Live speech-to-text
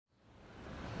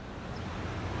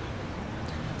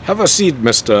Have a seat,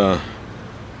 Mr.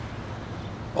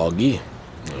 Augie.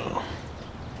 Oh.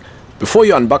 Before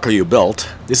you unbuckle your belt,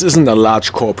 this isn't a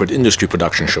large corporate industry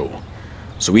production show,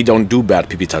 so we don't do bad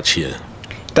pee-pee touch here.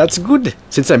 That's good,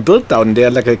 since I'm built down there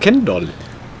like a Ken doll.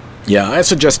 Yeah, I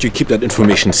suggest you keep that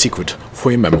information secret for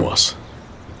your memoirs.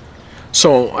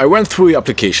 So, I went through your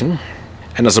application,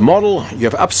 and as a model, you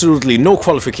have absolutely no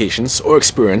qualifications or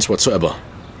experience whatsoever.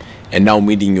 And now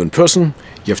meeting you in person,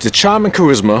 you have the charm and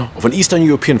charisma of an Eastern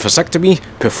European vasectomy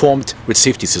performed with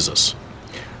safety scissors.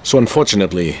 So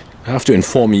unfortunately, I have to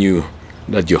inform you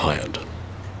that you're hired,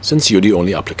 since you're the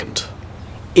only applicant.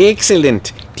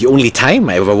 Excellent! The only time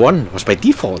I ever won was by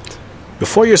default.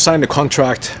 Before you sign the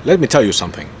contract, let me tell you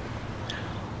something.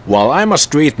 While I'm a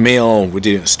straight male with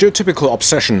a stereotypical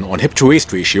obsession on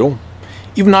hip-to-waist ratio,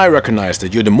 even I recognize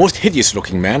that you're the most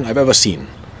hideous-looking man I've ever seen.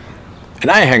 And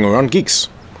I hang around geeks.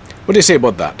 What do you say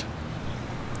about that?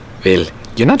 Well,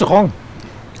 you're not wrong.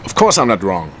 Of course I'm not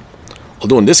wrong.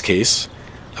 Although in this case,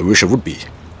 I wish I would be.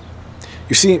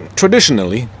 You see,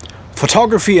 traditionally,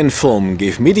 photography and film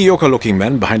gave mediocre-looking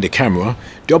men behind the camera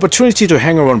the opportunity to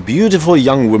hang around beautiful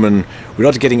young women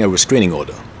without getting a restraining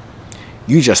order.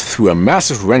 You just threw a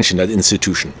massive wrench in that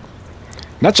institution.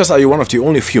 Not just are you one of the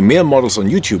only few male models on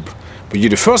YouTube, but you're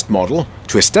the first model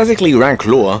to aesthetically rank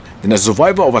lower than a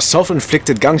survivor of a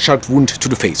self-inflicted gunshot wound to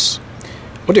the face.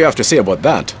 What do you have to say about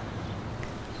that?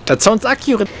 That sounds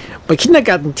accurate. My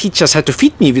kindergarten teachers had to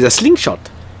feed me with a slingshot.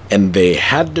 And they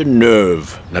had the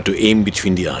nerve not to aim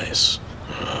between the eyes.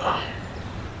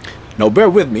 Now bear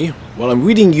with me while I'm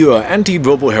reading your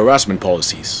anti-verbal harassment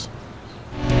policies.